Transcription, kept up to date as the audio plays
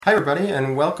Hi, everybody,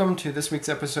 and welcome to this week's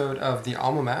episode of the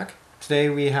AlmaMAC. Today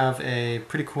we have a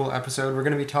pretty cool episode. We're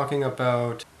going to be talking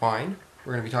about wine,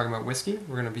 we're going to be talking about whiskey,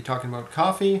 we're going to be talking about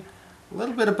coffee, a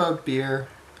little bit about beer,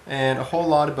 and a whole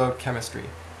lot about chemistry.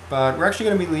 But we're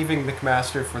actually going to be leaving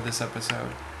McMaster for this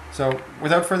episode. So,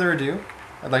 without further ado,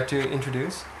 I'd like to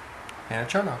introduce Hannah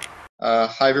Charnock.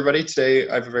 Hi, everybody. Today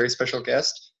I have a very special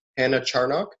guest, Hannah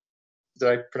Charnock. Did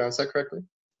I pronounce that correctly?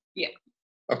 Yeah.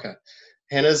 Okay.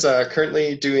 Hannah's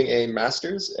currently doing a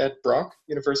master's at Brock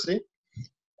University.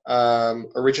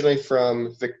 Originally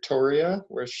from Victoria,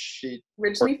 where she...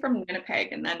 Originally from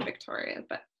Winnipeg and then Victoria,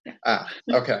 but yeah.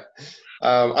 Okay.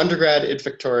 Undergrad at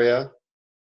Victoria,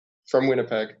 from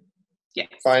Winnipeg. Yes.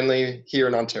 Finally here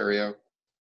in Ontario.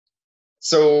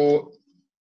 So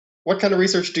what kind of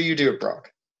research do you do at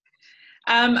Brock?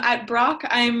 At Brock,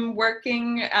 I'm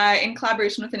working in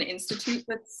collaboration with an institute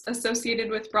that's associated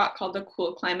with Brock called the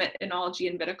Cool Climate Enology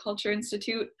and Viticulture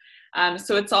Institute.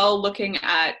 So it's all looking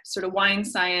at sort of wine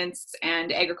science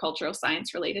and agricultural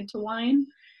science related to wine.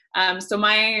 So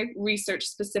my research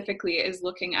specifically is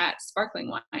looking at sparkling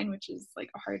wine, which is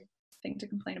like a hard thing to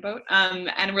complain about.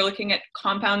 And we're looking at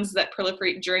compounds that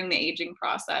proliferate during the aging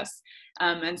process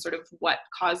and sort of what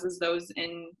causes those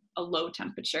in a low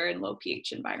temperature and low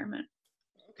pH environment.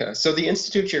 Okay, so the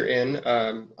institute you're in,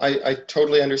 I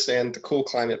totally understand the cool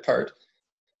climate part.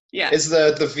 Yeah. Is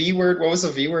the V word, what was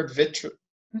the V word?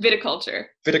 Viticulture.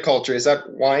 Viticulture, is that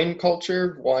wine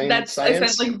culture, wine That's science?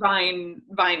 essentially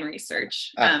vine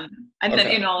research. And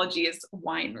then enology is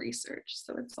wine research.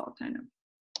 So it's all kind of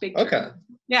big. Okay. Term.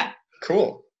 Yeah.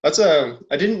 Cool. I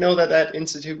didn't know that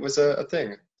institute was a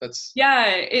thing.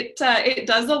 It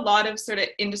does a lot of sort of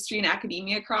industry and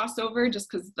academia crossover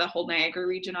just because the whole Niagara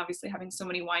region obviously having so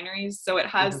many wineries. So it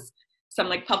has some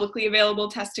like publicly available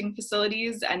testing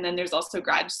facilities, and then there's also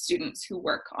grad students who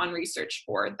work on research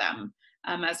for them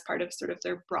as part of sort of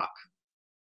their Brock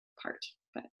part.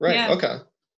 But, right. Yeah. Okay.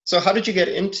 So how did you get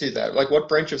into that? Like, what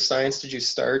branch of science did you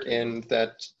start in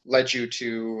that led you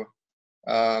to,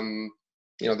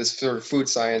 this sort of food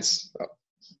science,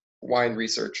 wine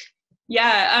research?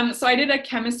 Yeah, so I did a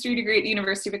chemistry degree at the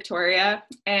University of Victoria,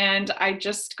 and I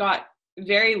just got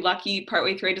very lucky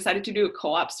partway through. I decided to do a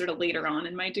co-op sort of later on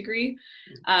in my degree,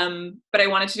 but I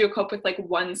wanted to do a co-op with like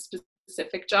one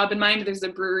specific job in mind. There's a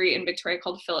brewery in Victoria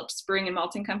called Phillips Brewing and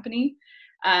Malting Company.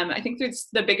 I think it's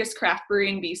the biggest craft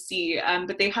brewery in BC,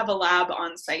 but they have a lab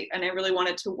on site, and I really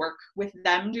wanted to work with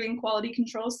them doing quality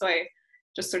control, so I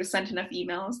just sort of sent enough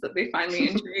emails that they finally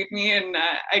interviewed me, and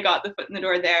I got the foot in the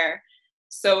door there.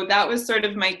 So that was sort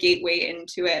of my gateway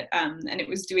into it. And it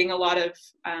was doing a lot of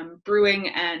brewing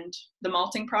and the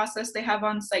malting process they have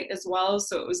on site as well.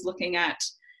 So it was looking at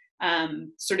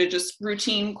sort of just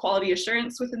routine quality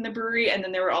assurance within the brewery. And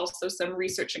then there were also some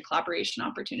research and collaboration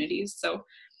opportunities. So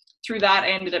through that,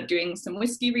 I ended up doing some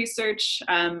whiskey research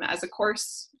as a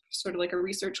course, sort of like a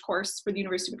research course for the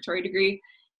University of Victoria degree.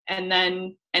 And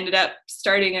then ended up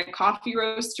starting a coffee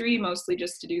roastery, mostly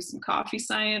just to do some coffee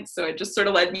science. So it just sort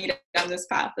of led me down this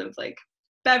path of like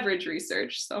beverage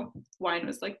research. So wine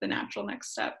was like the natural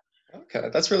next step. Okay,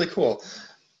 that's really cool.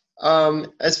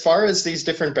 As far as these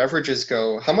different beverages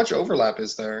go, how much overlap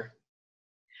is there?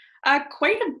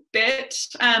 Quite a bit.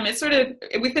 It's sort of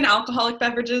within alcoholic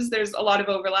beverages, there's a lot of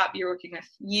overlap. You're working with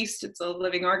yeast, it's a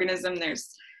living organism. There's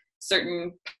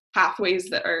certain pathways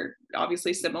that are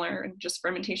obviously similar and just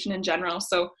fermentation in general.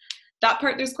 So that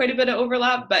part, there's quite a bit of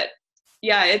overlap, but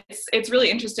yeah, it's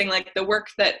really interesting. Like the work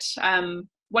that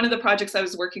one of the projects I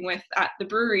was working with at the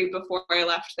brewery before I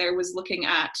left there was looking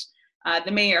at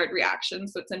the Maillard reaction.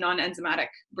 So it's a non-enzymatic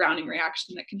browning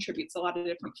reaction that contributes a lot of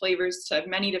different flavors to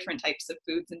many different types of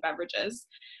foods and beverages.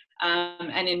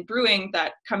 And in brewing,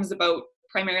 that comes about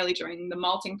primarily during the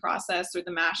malting process or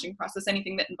the mashing process,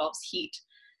 anything that involves heat.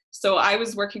 So I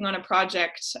was working on a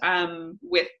project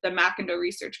with the McIndoe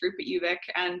Research Group at UVic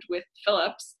and with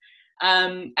Phillips.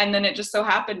 And then it just so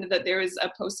happened that there was a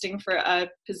posting for a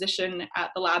position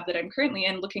at the lab that I'm currently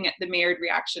in looking at the Maillard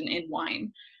reaction in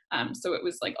wine. So it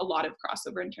was like a lot of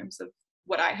crossover in terms of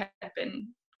what I had been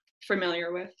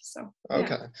familiar with. So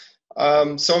okay.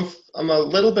 Yeah. So I'm a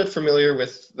little bit familiar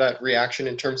with that reaction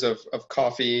in terms of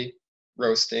coffee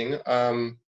roasting.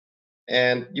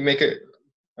 And you make it,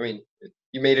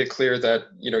 you made it clear that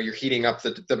you're heating up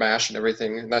the mash and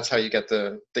everything, and that's how you get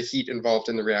the heat involved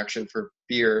in the reaction for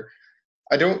beer.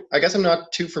 I guess I'm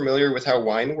not too familiar with how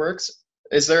wine works.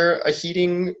 Is there a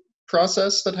heating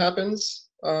process that happens?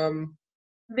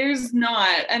 There's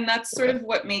not, and that's sort of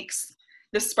what makes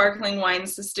the sparkling wine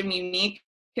system unique.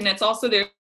 And it's also there's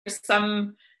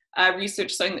some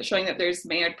research showing that there's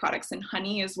Maillard products in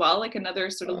honey as well, like another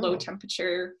sort of low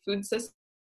temperature food system.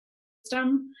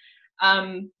 system,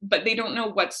 but they don't know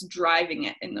what's driving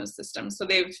it in those systems. So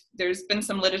there's been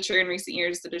some literature in recent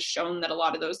years that has shown that a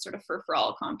lot of those sort of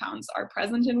furfural compounds are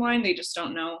present in wine. They just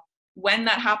don't know when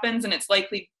that happens, and it's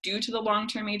likely due to the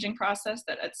long-term aging process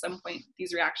that at some point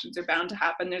these reactions are bound to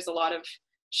happen. There's a lot of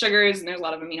sugars and there's a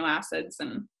lot of amino acids,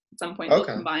 and at some point they'll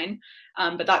combine.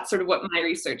 But that's sort of what my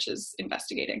research is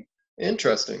investigating.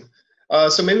 Interesting.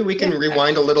 So maybe we can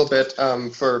rewind a little bit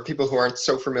for people who aren't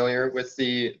so familiar with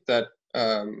that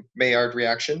Maillard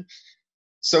reaction.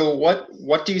 So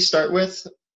what do you start with?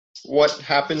 What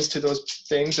happens to those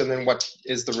things, and then what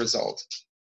is the result?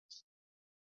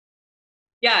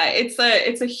 Yeah, it's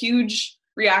a huge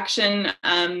reaction.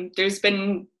 There's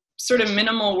been sort of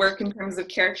minimal work in terms of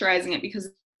characterizing it because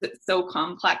it's so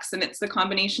complex, and it's the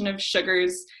combination of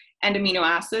sugars and amino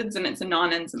acids, and it's a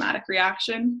non-enzymatic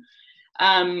reaction.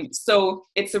 So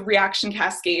it's a reaction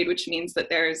cascade, which means that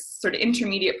there's sort of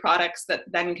intermediate products that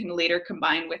then can later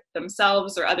combine with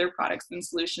themselves or other products in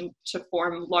solution to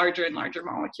form larger and larger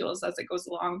molecules as it goes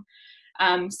along.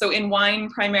 So in wine,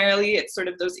 primarily, it's sort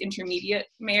of those intermediate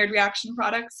Maillard reaction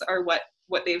products are what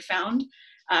they've found,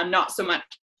 not so much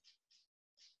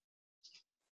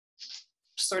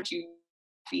sort of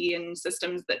in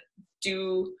systems that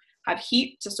do have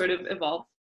heat to sort of evolve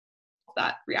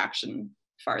that reaction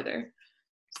farther.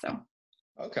 So.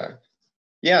 Okay.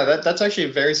 Yeah, that's actually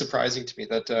very surprising to me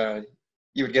that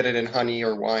you would get it in honey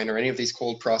or wine or any of these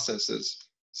cold processes.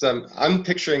 So I'm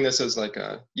picturing this as like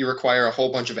you require a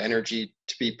whole bunch of energy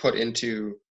to be put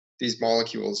into these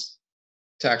molecules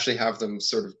to actually have them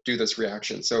sort of do this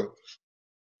reaction. So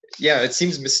yeah, it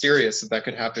seems mysterious that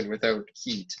could happen without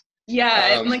heat.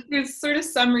 Yeah, and like there's sort of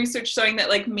some research showing that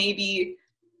like maybe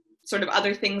sort of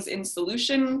other things in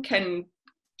solution can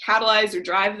catalyze or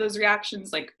drive those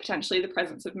reactions, like potentially the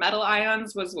presence of metal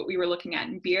ions was what we were looking at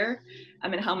in beer,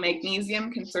 and how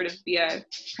magnesium can sort of be a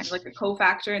kind of like a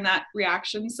cofactor in that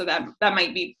reaction. So that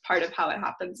might be part of how it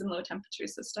happens in low temperature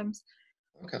systems.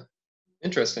 Okay,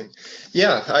 interesting.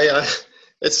 Yeah,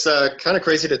 it's kind of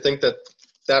crazy to think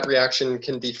that reaction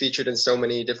can be featured in so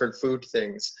many different food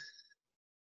things.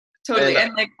 Totally,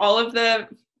 and like all of the,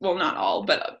 well, not all,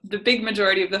 but the big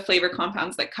majority of the flavor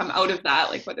compounds that come out of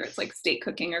that, like whether it's like steak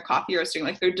cooking or coffee roasting,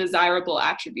 like they're desirable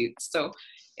attributes. So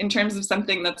in terms of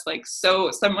something that's like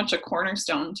so much a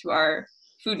cornerstone to our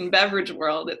food and beverage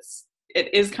world,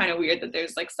 it is kind of weird that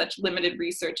there's like such limited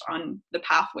research on the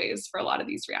pathways for a lot of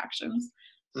these reactions.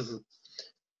 Mm-hmm.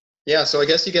 Yeah, so I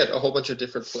guess you get a whole bunch of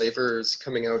different flavors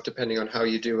coming out depending on how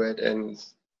you do it, and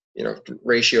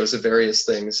ratios of various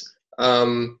things.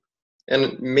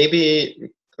 And maybe,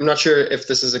 I'm not sure if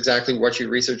this is exactly what your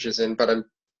research is in, but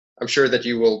I'm sure that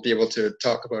you will be able to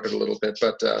talk about it a little bit.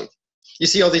 But you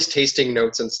see all these tasting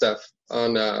notes and stuff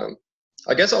on,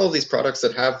 I guess, all of these products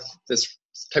that have this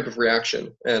type of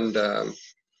reaction. And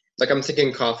like I'm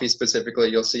thinking coffee specifically,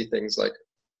 you'll see things like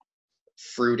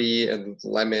fruity and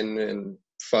lemon and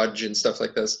fudge and stuff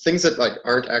like this. Things that like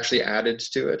aren't actually added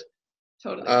to it.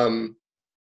 Totally.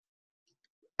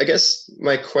 I guess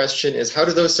my question is, how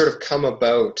do those sort of come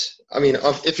about? I mean,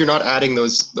 if you're not adding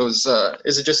those,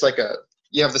 is it just like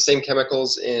you have the same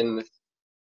chemicals in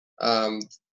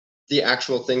the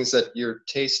actual things that you're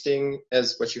tasting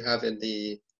as what you have in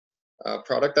the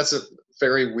product? That's a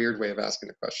very weird way of asking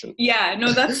the question. Yeah,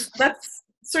 no, that's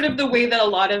sort of the way that a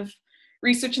lot of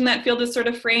research in that field is sort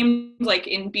of framed. Like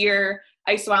in beer,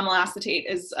 isoamyl acetate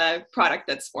is a product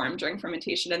that's formed during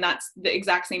fermentation, and that's the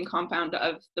exact same compound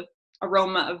of the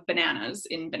aroma of bananas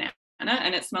in banana,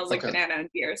 and it smells like banana in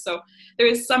beer. So there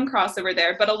is some crossover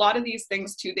there, but a lot of these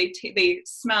things too, they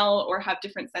smell or have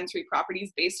different sensory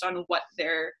properties based on what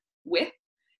they're with.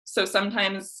 So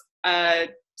sometimes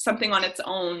something on its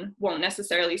own won't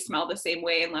necessarily smell the same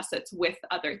way unless it's with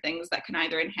other things that can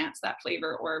either enhance that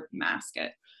flavor or mask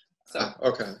it. So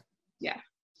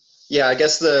yeah, I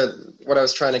guess what I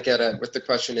was trying to get at with the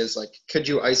question is, like, could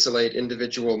you isolate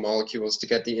individual molecules to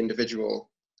get the individual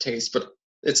taste? But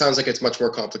it sounds like it's much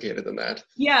more complicated than that.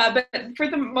 Yeah, but for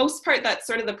the most part, that's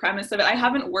sort of the premise of it. I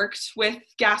haven't worked with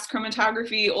gas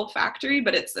chromatography olfactory,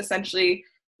 but it's essentially,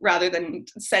 rather than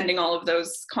sending all of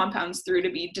those compounds through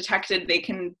to be detected, they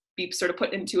can be sort of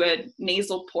put into a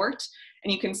nasal port,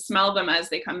 and you can smell them as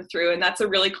they come through. And that's a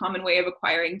really common way of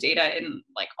acquiring data in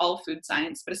like all food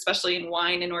science, but especially in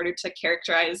wine, in order to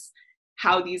characterize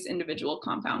how these individual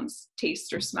compounds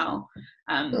taste or smell.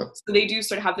 So they do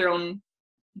sort of have their own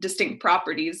distinct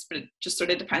properties, but it just sort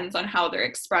of depends on how they're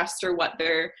expressed or what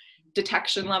their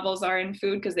detection levels are in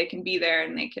food, because they can be there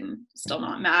and they can still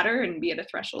not matter and be at a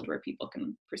threshold where people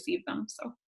can perceive them.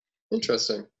 So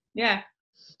interesting. Yeah.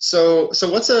 So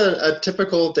what's a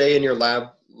typical day in your lab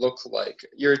look like?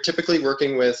 You're typically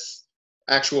working with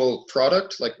actual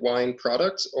product, like wine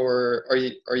products, or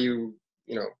are you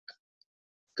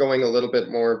going a little bit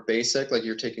more basic, like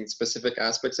you're taking specific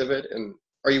aspects of it, and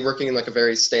are you working in like a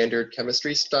very standard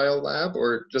chemistry style lab,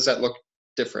 or does that look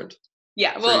different?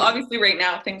 Yeah, well, obviously right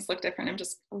now things look different. I'm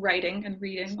just writing and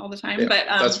reading all the time. Yeah, but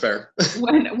that's fair.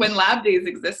 when lab days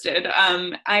existed,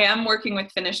 I am working with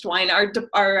finished wine. Our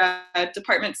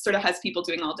department sort of has people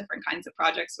doing all different kinds of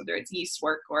projects, whether it's yeast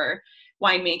work or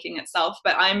winemaking itself.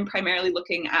 But I'm primarily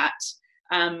looking at,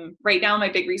 right now my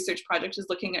big research project is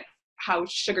looking at how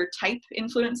sugar type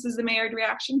influences the Maillard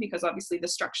reaction, because obviously the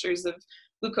structures of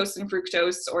glucose and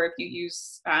fructose, or if you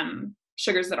use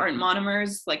sugars that aren't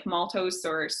monomers like maltose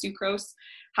or sucrose,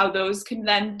 how those can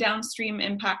then downstream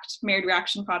impact Maillard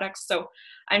reaction products. So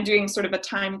I'm doing sort of a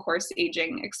time course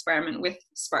aging experiment with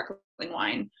sparkling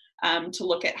wine to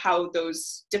look at how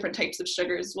those different types of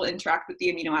sugars will interact with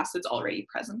the amino acids already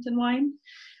present in wine.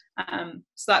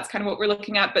 So that's kind of what we're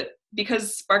looking at. But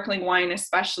because sparkling wine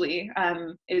especially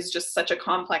is just such a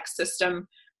complex system,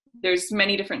 there's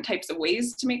many different types of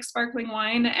ways to make sparkling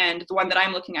wine. And the one that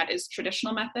I'm looking at is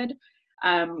traditional method,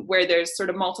 where there's sort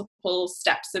of multiple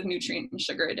steps of nutrient and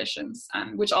sugar additions,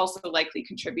 which also likely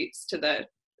contributes to the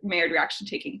Maillard reaction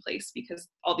taking place, because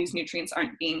all these nutrients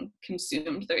aren't being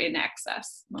consumed, they're in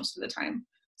excess most of the time.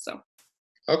 So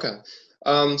okay.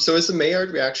 So is the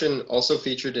Maillard reaction also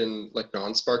featured in like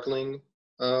non-sparkling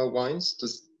wines?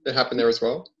 Does it happen there as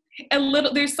well? A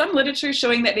little. There's some literature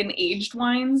showing that in aged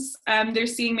wines, they're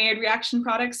seeing Maillard reaction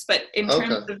products, but in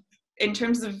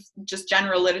terms of just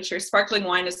general literature, sparkling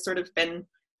wine has sort of been,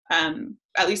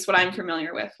 at least what I'm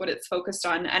familiar with, what it's focused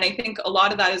on. And I think a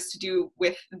lot of that is to do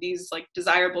with these like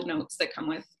desirable notes that come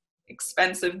with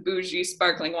expensive bougie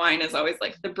sparkling wine, is always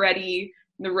like the bready,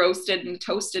 the roasted and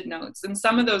toasted notes. And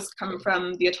some of those come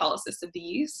from the autolysis of the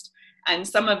yeast, and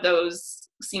some of those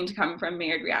seem to come from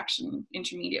Maillard reaction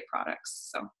intermediate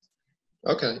products. So.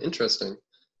 Okay, interesting.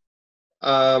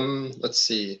 Let's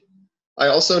see. I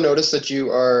also noticed that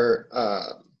you are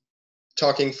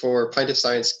talking for Pint of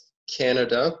Science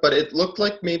Canada, but it looked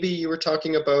like maybe you were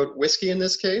talking about whiskey in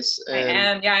this case. I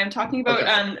am, yeah. I'm talking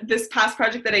about this past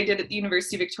project that I did at the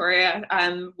University of Victoria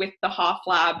with the Hoff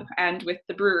Lab and with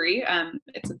the brewery.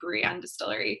 It's a brewery and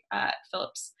distillery at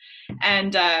Phillips.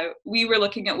 And we were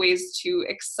looking at ways to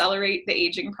accelerate the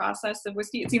aging process of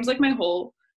whiskey. It seems like my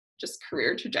whole just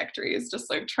career trajectory is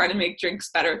just like trying to make drinks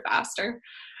better faster.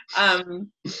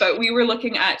 But we were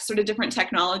looking at sort of different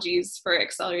technologies for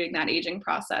accelerating that aging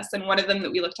process. And one of them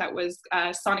that we looked at was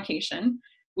sonication,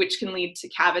 which can lead to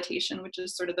cavitation, which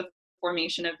is sort of the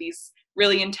formation of these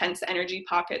really intense energy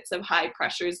pockets of high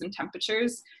pressures and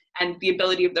temperatures, and the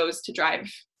ability of those to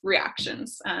drive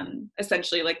reactions,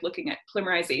 essentially like looking at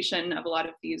polymerization of a lot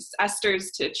of these esters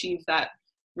to achieve that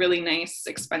really nice,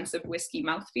 expensive whiskey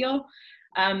mouthfeel.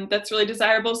 That's really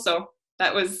desirable. So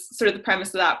that was sort of the premise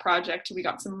of that project. We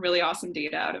got some really awesome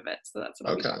data out of it. So that's what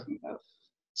I'll be talking about.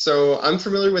 So I'm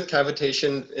familiar with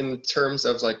cavitation in terms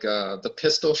of like the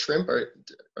pistol shrimp. Are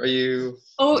you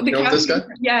know this guy?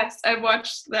 Yes, I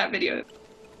watched that video.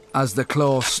 As the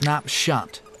claw snaps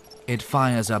shut, it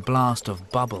fires a blast of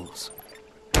bubbles.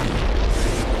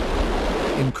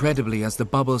 Incredibly, as the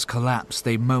bubbles collapse,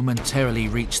 they momentarily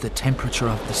reach the temperature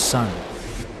of the sun.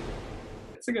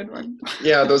 It's a good one.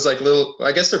 Yeah, those like little,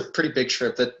 I guess they're pretty big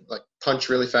shrimp that like punch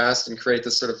really fast and create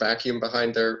this sort of vacuum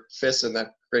behind their fists, and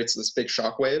that creates this big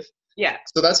shock wave. Yeah.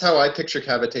 So that's how I picture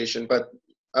cavitation. But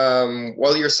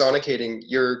while you're sonicating,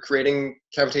 you're creating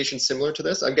cavitation similar to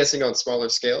this, I'm guessing on smaller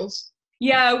scales?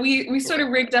 Yeah, we sort of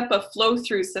rigged up a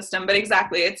flow-through system, but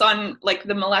exactly, it's on like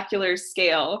the molecular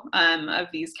scale of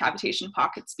these cavitation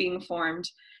pockets being formed.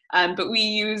 But we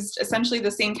used essentially the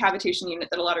same cavitation unit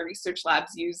that a lot of research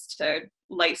labs use to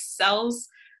lyse cells,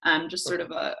 just sort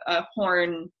of a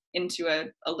horn into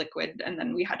a liquid, and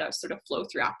then we had a sort of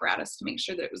flow-through apparatus to make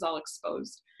sure that it was all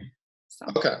exposed. So.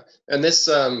 Okay, and this,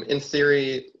 in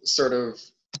theory, sort of,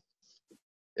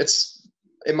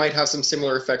 it might have some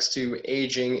similar effects to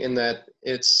aging in that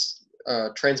it's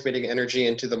transmitting energy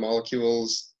into the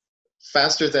molecules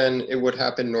faster than it would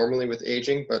happen normally with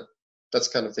aging, but that's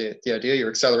kind of the idea. You're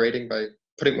accelerating by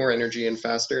putting more energy in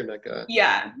faster, and like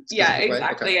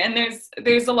exactly. Okay. And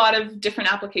there's a lot of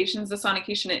different applications of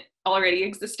sonication already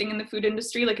existing in the food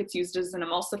industry. Like it's used as an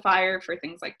emulsifier for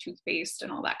things like toothpaste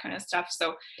and all that kind of stuff.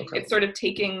 So it's sort of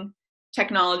taking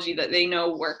technology that they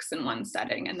know works in one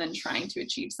setting and then trying to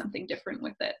achieve something different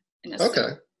with it in a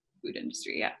food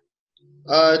industry. Yeah.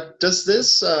 Does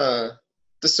this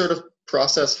sort of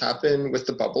process happen with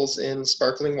the bubbles in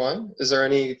sparkling wine? Is there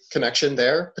any connection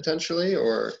there potentially,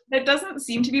 or? It doesn't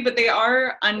seem to be, but they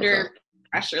are under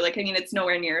pressure. Like, I mean, it's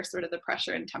nowhere near sort of the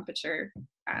pressure and temperature,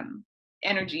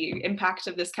 energy impact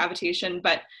of this cavitation,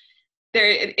 but there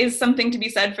is something to be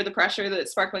said for the pressure that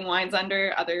sparkling wine's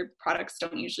under. Other products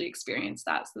don't usually experience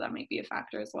that, so that might be a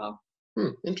factor as well.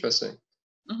 Interesting.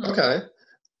 Mm-hmm. Okay.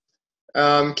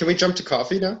 Can we jump to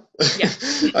coffee now?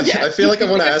 Yeah. I feel like I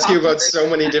want to ask you about so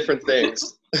many different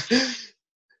things.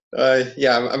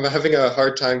 I'm having a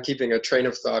hard time keeping a train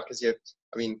of thought because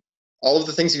all of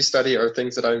the things you study are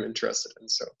things that I'm interested in.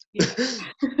 So,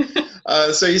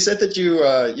 so you said that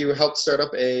you helped start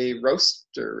up a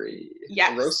roastery,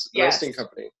 roasting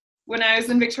company. When I was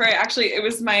in Victoria, actually, it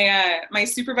was my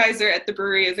supervisor at the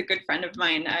brewery is a good friend of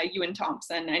mine, Ewan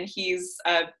Thompson, and he's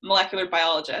a molecular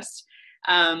biologist.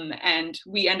 And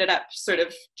we ended up sort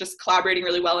of just collaborating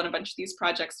really well in a bunch of these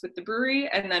projects with the brewery.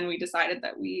 And then we decided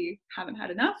that we haven't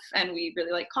had enough and we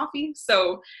really like coffee.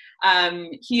 So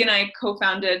he and I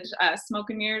co-founded Smoke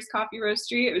and Mirrors Coffee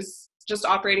Roastery. It was just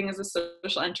operating as a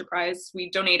social enterprise. We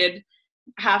donated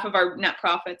half of our net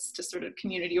profits to sort of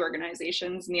community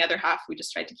organizations, and the other half we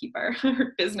just tried to keep our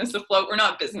business afloat. We're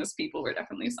not business people, we're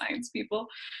definitely science people.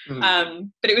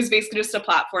 But it was basically just a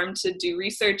platform to do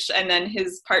research, and then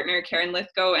his partner Karen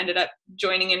Lithgow ended up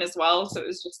joining in as well, so it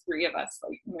was just three of us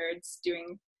like nerds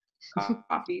doing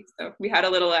coffee. So we had a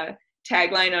little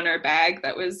tagline on our bag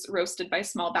that was roasted by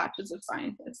small batches of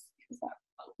scientists.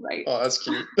 Right. Oh, that's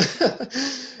cute.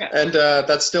 And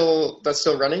that's still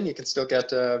running? You can still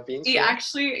get beans?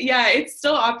 It's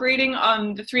still operating.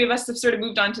 The three of us have sort of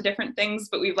moved on to different things,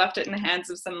 but we've left it in the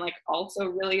hands of some like also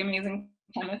really amazing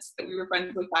chemists that we were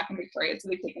friends with back in Victoria. So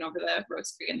they've taken over the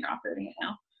roastery and they're operating it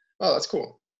now. Oh, that's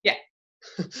cool. Yeah.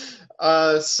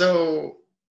 So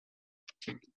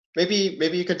maybe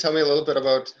you could tell me a little bit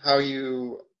about how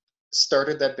you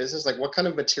started that business. Like, what kind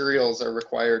of materials are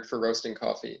required for roasting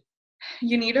coffee?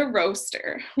 You need a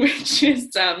roaster, which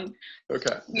is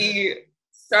okay. We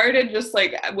started just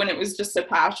like when it was just a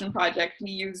passion project. We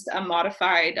used a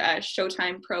modified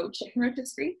Showtime Pro chicken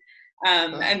rotisserie,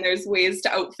 and there's ways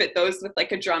to outfit those with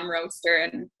like a drum roaster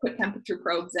and put temperature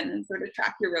probes in and sort of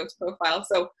track your roast profile.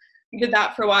 So we did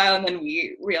that for a while, and then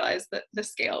we realized that the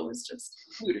scale was just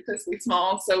ludicrously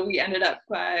small. So we ended up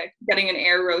getting an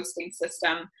air roasting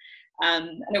system.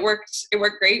 And it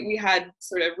worked great. We had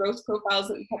sort of roast profiles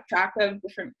that we kept track of,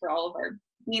 different for all of our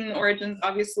bean origins,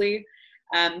 obviously.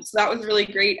 So that was really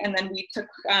great. And then we took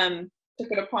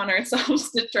it upon ourselves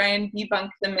to try and debunk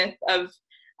the myth of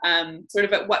sort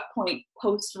of at what point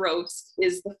post-roast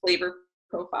is the flavor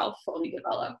profile fully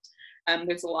developed.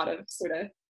 There's a lot of sort of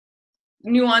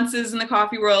nuances in the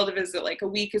coffee world. Is it like a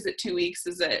week? Is it 2 weeks?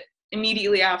 Is it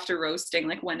immediately after roasting?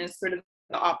 Like, when is sort of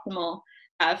the optimal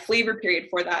flavor period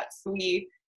for that? So we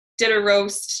did a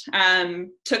roast,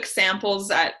 took samples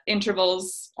at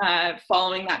intervals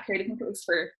following that period. I think it was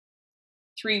for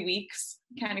 3 weeks,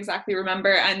 can't exactly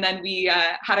remember. And then we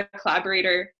had a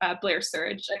collaborator, Blair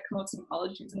Surridge at Camosun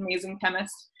College, who's an amazing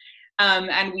chemist.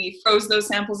 And we froze those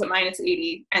samples at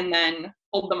 -80 and then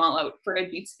pulled them all out for a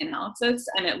deep analysis.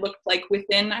 And it looked like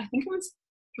within, I think it was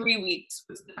 3 weeks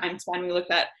was the time span we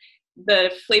looked at,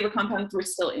 the flavor compounds were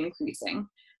still increasing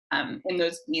in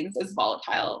those beans as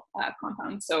volatile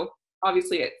compounds. So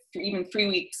obviously, even 3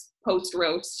 weeks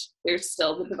post-roast, there's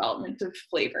still the development of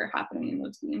flavor happening in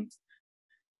those beans.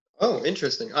 Oh,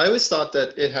 interesting. I always thought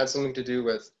that it had something to do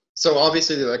with, so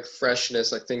obviously like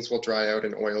freshness, like things will dry out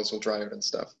and oils will dry out and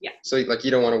stuff. Yeah. So like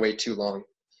you don't want to wait too long.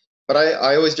 But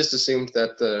I always just assumed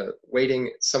that the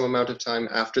waiting some amount of time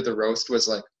after the roast was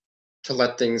like to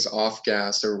let things off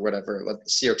gas or whatever, let the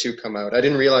CO2 come out. I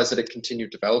didn't realize that it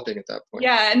continued developing at that point.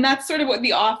 Yeah, and that's sort of what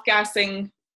the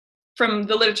off-gassing, from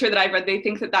the literature that I've read, they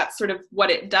think that that's sort of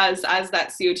what it does as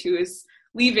that CO2 is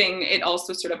leaving. It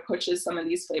also sort of pushes some of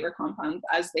these flavor compounds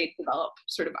as they develop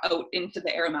sort of out into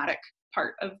the aromatic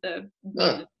part of the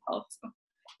bean itself. So,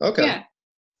 okay. Yeah.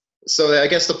 So I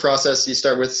guess the process, you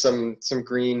start with some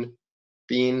green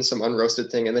beans, some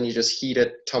unroasted thing, and then you just heat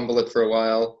it, tumble it for a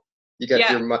while. You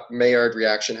get your Maillard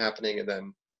reaction happening, and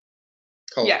then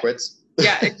call it quits.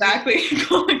 Yeah, exactly.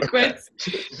 Call it quits.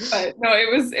 But no,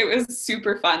 it was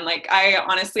super fun. Like,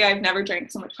 I've never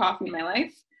drank so much coffee in my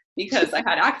life because I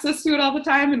had access to it all the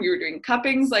time, and we were doing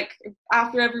cuppings like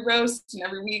after every roast and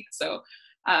every week. So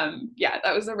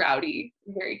that was a rowdy,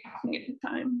 very caffeinated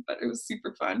time, but it was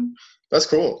super fun. That's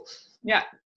cool. Yeah.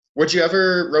 Would you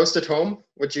ever roast at home?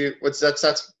 Is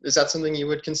that something you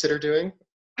would consider doing?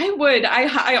 I would.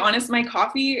 I honestly, my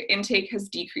coffee intake has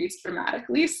decreased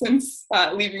dramatically since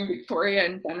leaving Victoria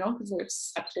in general, because there's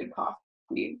such good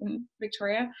coffee in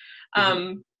Victoria.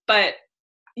 But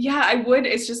yeah, I would.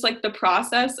 It's just like the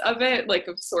process of it, like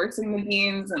of sourcing the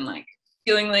beans and like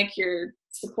feeling like you're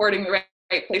supporting the right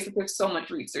right place. That there's so much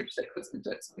research that goes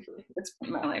into it. So I feel like at this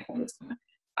point in my life, I'm just gonna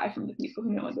buy from the people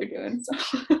who know what they're doing. So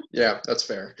Yeah, that's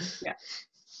fair. yeah.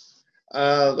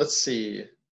 Let's see.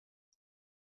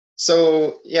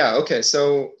 So yeah, okay.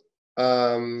 So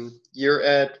you're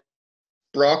at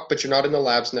Brock, but you're not in the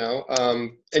labs now.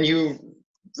 And you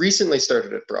recently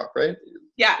started at Brock, right?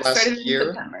 Yeah, Last started in year?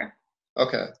 September.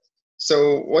 Okay.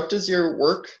 So what does your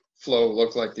workflow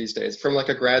look like these days from like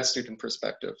a grad student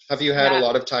perspective? Have you had a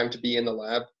lot of time to be in the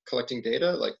lab collecting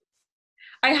data? Like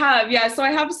I have, yeah. So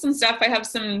I have some stuff. I have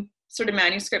some sort of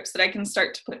manuscripts that I can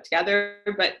start to put together,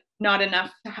 but not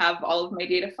enough to have all of my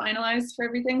data finalized for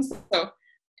everything. So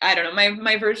I don't know.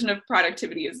 My version of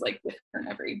productivity is like different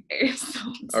every day. So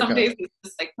some days it's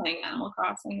just like playing Animal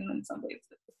Crossing, and then some days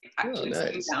it's like actually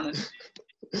sitting down and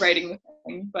writing the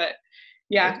thing. But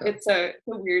yeah, it's a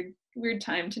weird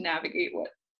time to navigate what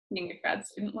being a grad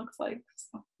student looks like.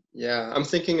 So. Yeah, I'm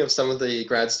thinking of some of the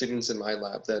grad students in my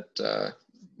lab that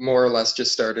more or less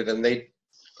just started, and they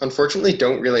unfortunately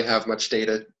don't really have much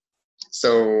data.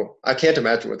 So I can't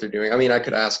imagine what they're doing. I mean, I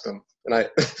could ask them, and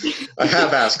I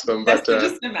have asked them, but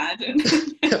just imagine.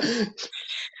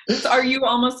 So are you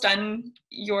almost done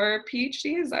your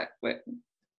PhD? Is that what?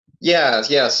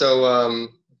 Yeah. So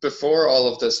before all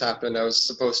of this happened, I was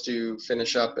supposed to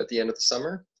finish up at the end of the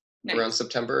summer, around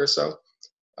September or so.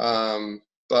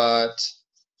 But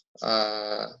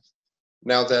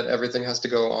now that everything has to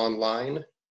go online,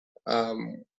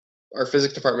 our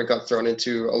physics department got thrown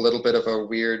into a little bit of a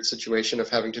weird situation of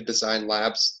having to design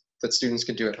labs that students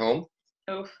can do at home.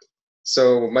 Oh.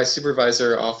 So my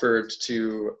supervisor offered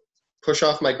to push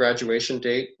off my graduation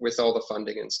date with all the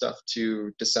funding and stuff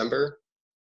to December.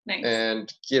 Nice.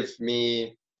 And give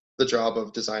me the job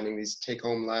of designing these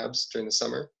take-home labs during the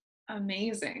summer.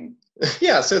 Amazing.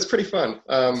 Yeah, so it's pretty fun.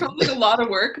 Sounds like a lot of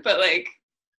work, but like...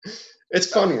 It's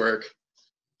fun work.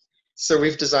 So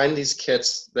we've designed these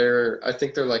kits. I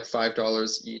think they're like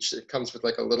 $5 each. It comes with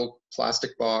like a little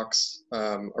plastic box,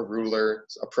 a ruler,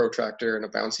 a protractor, and a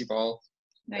bouncy ball.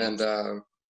 Nice. And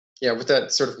yeah, with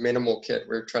that sort of minimal kit,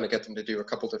 we're trying to get them to do a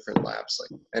couple different labs,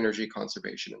 like energy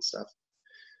conservation and stuff.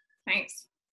 Nice.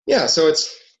 Yeah, so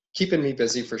it's keeping me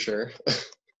busy for sure.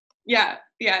 Yeah.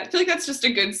 I feel like that's just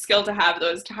a good skill to have, though,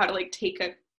 is to how to like take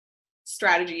a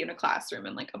strategy in a classroom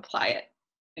and like apply it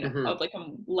in of like a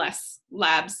less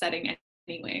lab setting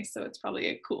anyway. So it's probably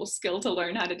a cool skill to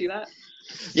learn how to do that.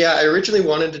 Yeah, I originally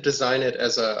wanted to design it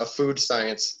as a food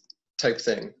science type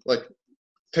thing, like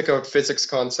pick out physics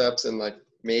concepts and like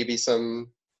maybe some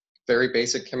very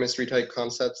basic chemistry type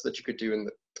concepts that you could do in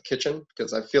the kitchen,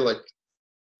 because I feel like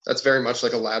that's very much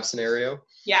like a lab scenario.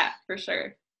 Yeah, for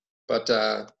sure. But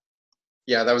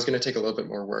yeah, that was going to take a little bit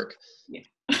more work. Yeah.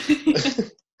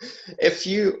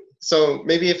 So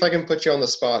maybe if I can put you on the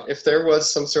spot, if there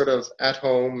was some sort of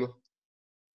at-home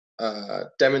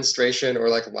demonstration or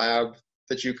like lab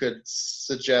that you could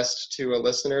suggest to a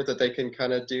listener that they can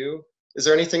kind of do, is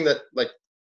there anything that like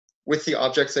with the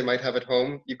objects they might have at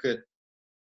home, you could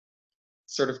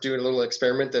sort of do a little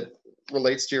experiment that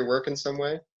relates to your work in some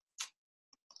way?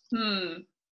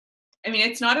 I mean,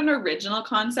 it's not an original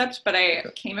concept, but I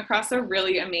came across a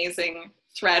really amazing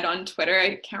thread on Twitter.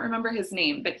 I can't remember his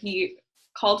name, but he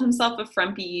called himself a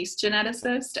frumpy yeast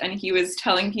geneticist, and he was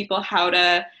telling people how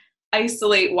to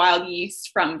isolate wild yeast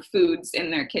from foods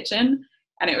in their kitchen.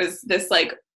 And it was this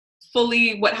like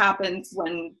fully what happens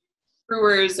when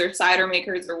brewers or cider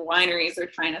makers or wineries are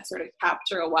trying to sort of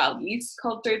capture a wild yeast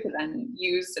culture to then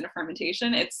use in a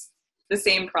fermentation. It's the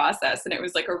same process, and it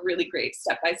was like a really great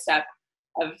step-by-step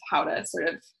of how to sort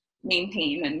of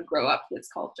maintain and grow up this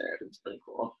culture. It was really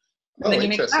cool. And then you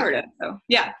make sourdough. So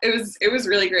yeah, it was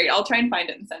really great. I'll try and find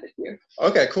it and send it to you.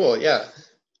 Okay, cool. Yeah.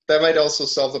 That might also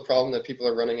solve the problem that people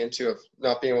are running into of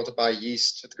not being able to buy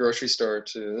yeast at the grocery store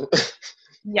to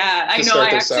yeah, I know. I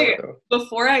actually,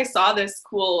 before I saw this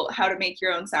cool how to make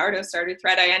your own sourdough starter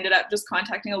thread, I ended up just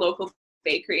contacting a local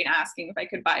bakery and asking if I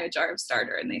could buy a jar of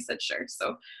starter, and they said sure.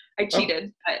 So I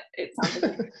cheated, but it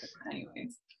sounded like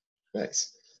anyways.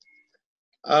 Nice.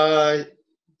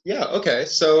 Yeah, okay.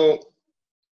 So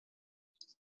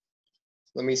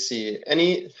let me see.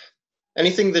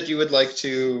 Anything that you would like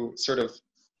to sort of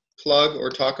plug or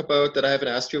talk about that I haven't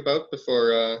asked you about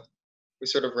before we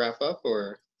sort of wrap up,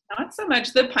 or? Not so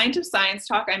much. The Pint of Science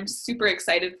talk, I'm super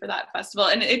excited for that festival.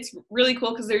 And it's really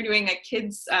cool because they're doing a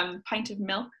kids Pint of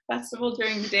Milk festival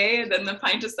during the day and then the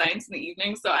Pint of Science in the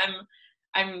evening. So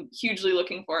I'm hugely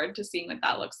looking forward to seeing what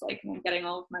that looks like. And I'm getting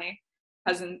all of my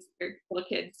cousins or little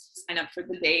kids to sign up for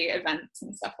the day events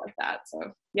and stuff like that.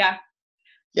 So yeah,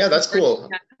 Yeah, that's cool.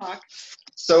 Talk.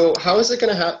 So how's it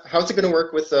gonna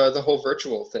work with the whole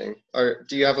virtual thing? Or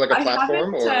do you have like a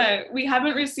platform or? We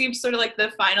haven't received sort of like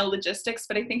the final logistics,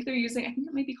 but I think I think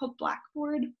it might be called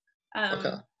Blackboard.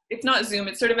 Okay. It's not Zoom.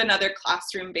 It's sort of another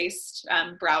classroom-based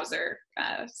browser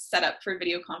set up for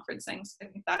video conferencing. So I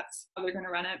think that's how they're going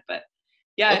to run it. But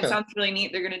yeah, Okay. It sounds really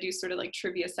neat. They're going to do sort of like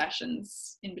trivia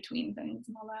sessions in between things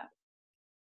and all that.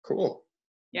 Cool.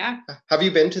 Yeah. Have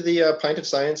you been to the Pint of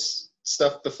Science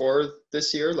stuff before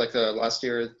this year, like last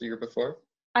year or the year before?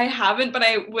 I haven't, but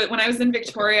when I was in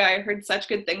Victoria, I heard such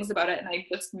good things about it, and I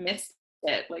just missed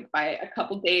it like by a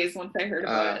couple days once I heard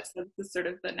about it. So this is sort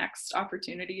of the next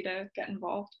opportunity to get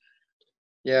involved.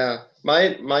 Yeah,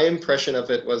 my impression of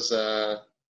it was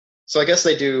so I guess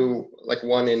they do like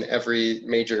one in every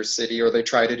major city, or they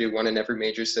try to do one in every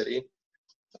major city.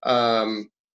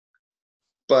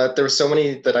 But there were so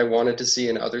many that I wanted to see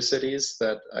in other cities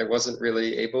that I wasn't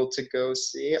really able to go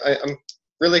see. I'm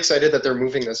really excited that they're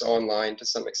moving this online to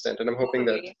some extent, and I'm hoping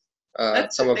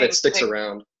that some of it sticks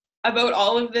around. About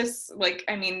all of this,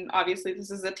 obviously this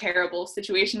is a terrible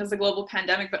situation as a global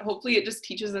pandemic, but hopefully it just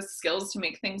teaches us skills to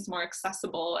make things more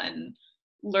accessible and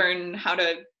learn how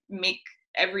to make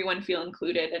everyone feel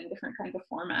included in different kinds of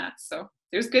formats. So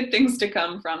there's good things to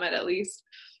come from it, at least.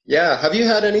 Yeah. Have you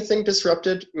had anything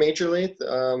disrupted majorly?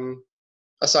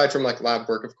 Aside from like lab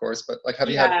work, of course, but like have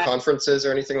you had conferences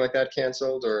or anything like that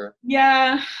canceled or?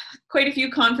 Yeah, quite a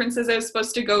few conferences I was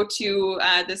supposed to go to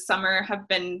this summer have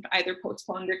been either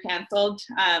postponed or canceled,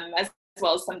 as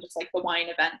well as some just like the wine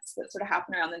events that sort of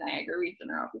happen around the Niagara region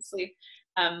are obviously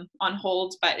on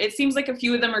hold. But it seems like a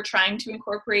few of them are trying to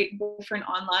incorporate different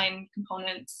online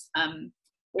components.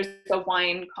 There's a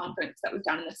wine conference that was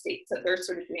down in the States that they're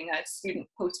sort of doing a student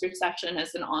poster session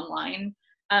as an online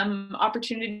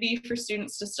opportunity for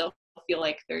students to still feel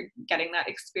like they're getting that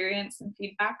experience and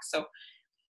feedback. So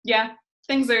yeah,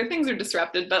 things are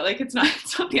disrupted, but like it's not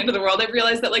the end of the world. I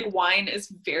realized that like wine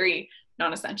is very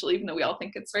non-essential, even though we all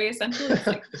think it's very essential. It's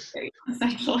like very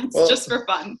non-essential. It's just for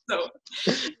fun. So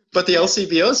but the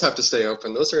LCBOs have to stay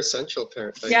open. Those are essential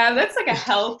apparently. Yeah, that's like a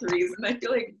health reason. I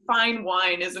feel like fine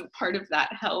wine isn't part of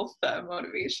that health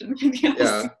motivation for the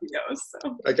LCBOs.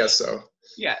 So I guess so.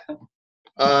 Yeah.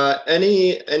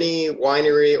 Any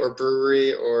winery or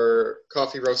brewery or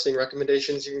coffee roasting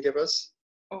recommendations you can give us?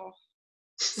 Oh,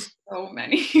 so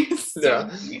many.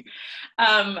 Many.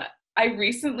 I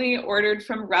recently ordered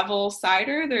from Revel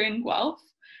Cider. They're in Guelph.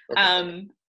 Okay.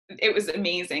 It was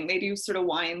amazing. They do sort of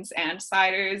wines and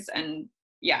ciders, and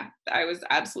yeah, I was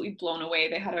absolutely blown away.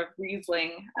 They had a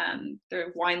Riesling.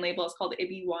 Their wine label is called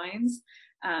Ibby Wines.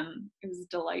 It was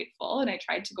delightful, and I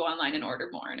tried to go online and order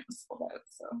more, and it was sold out.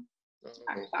 So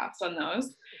I passed on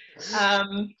those.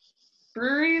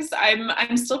 Breweries,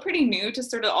 I'm still pretty new to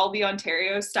sort of all the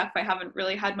Ontario stuff. I haven't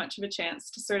really had much of a chance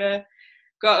to sort of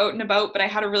go out and about, but I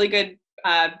had a really good,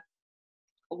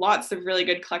 lots of really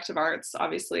good collective arts,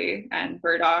 obviously, and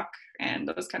Burdock and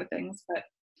those kind of things. But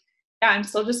yeah, I'm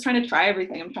still just trying to try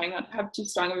everything. I'm trying not to have too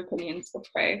strong of opinions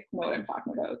before I know what I'm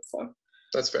talking about. So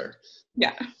that's fair.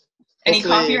 Yeah. Any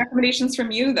coffee recommendations from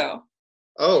you, though?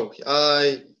 Oh,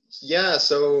 yeah.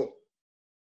 So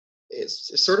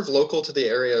it's sort of local to the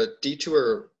area.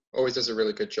 Detour always does a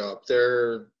really good job.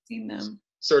 They're seen them.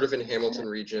 Sort of in Hamilton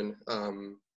region.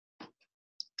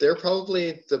 They're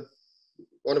probably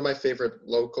one of my favorite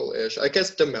local-ish. I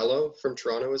guess DeMello from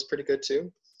Toronto is pretty good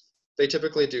too. They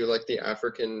typically do like the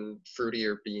African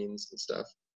fruitier beans and stuff.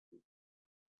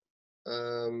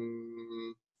 I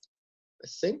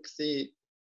think I'm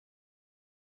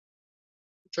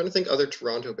trying to think other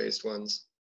Toronto-based ones.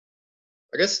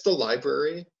 I guess the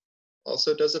library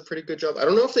also does a pretty good job. I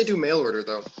don't know if they do mail order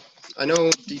though. I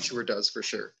know Detour does for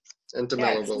sure, and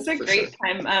DeMello will. It's a great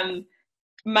time.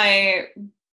 My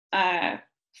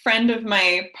friend of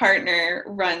my partner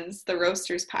runs the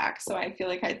Roasters Pack, so I feel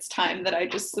like it's time that I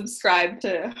just subscribe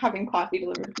to having coffee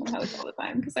delivered to my house all the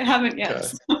time because I haven't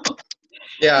yet. Okay. So.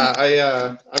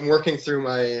 Yeah, I'm working through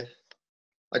my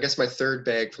third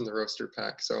bag from the Roaster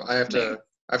Pack, so I have to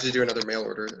do another mail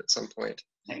order at some point.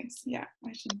 Nice. Yeah,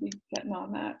 I should be getting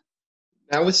on that.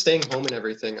 Now with staying home and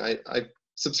everything, I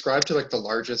subscribe to like the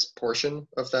largest portion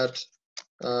of that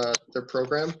their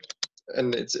program,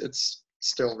 and it's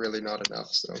still really not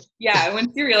enough. So yeah,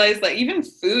 once you realize like even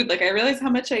food, like I realize how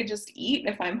much I just eat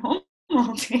if I'm home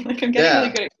all day. Like I'm getting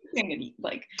really good at cooking and eat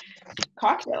like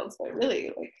cocktails, but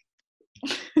really like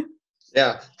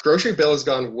yeah, grocery bill has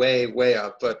gone way, way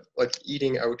up, but like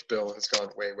eating out bill has gone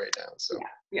way, way down. So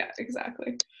yeah,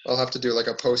 exactly. I'll have to do like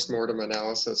a post-mortem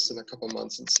analysis in a couple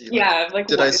months and see. Like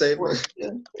did I save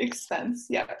expense?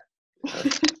 Yeah.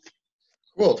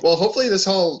 Cool. Well, hopefully this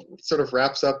all sort of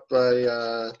wraps up by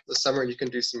the summer. You can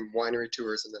do some winery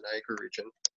tours in the Niagara region,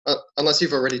 unless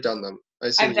you've already done them.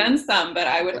 I've done some, but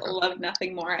I would Okay. love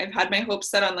nothing more. I've had my hopes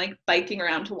set on like biking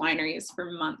around to wineries for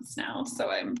months now,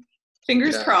 so I'm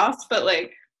fingers crossed, but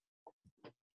like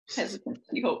hesitant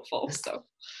to be hopeful. So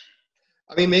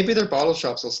I mean, maybe their bottle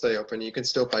shops will stay open. You can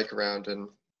still bike around and.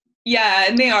 yeah,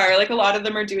 and they are like a lot of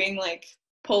them are doing like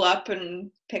pull up and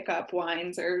pick up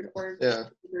wines or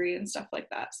delivery and stuff like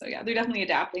that. So yeah, they're definitely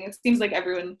adapting. It seems like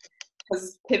everyone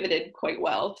has pivoted quite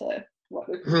well to what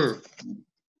they're doing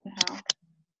now.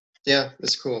 Yeah,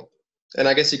 it's cool. And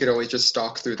I guess you could always just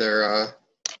stalk through their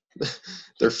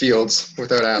fields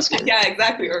without asking. Yeah,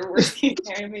 exactly. Or worst case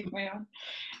scenario, make my own.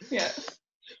 Yeah.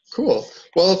 Cool.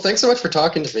 Well, thanks so much for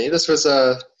talking to me. This was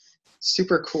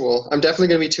super cool. I'm definitely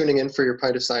going to be tuning in for your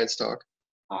Pint of Science talk.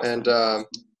 Awesome. And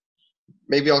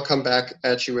maybe I'll come back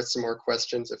at you with some more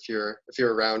questions if you're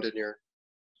around and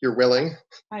you're willing.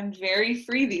 I'm very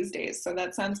free these days, so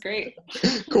that sounds great.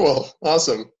 Cool.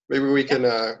 Awesome. Maybe we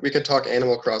can talk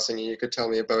Animal Crossing and you could tell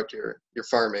me about your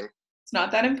farming. It's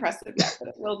not that impressive yet, but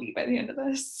it will be by the end of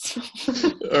this.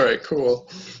 All right, cool.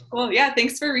 Well, yeah,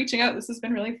 thanks for reaching out. This has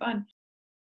been really fun.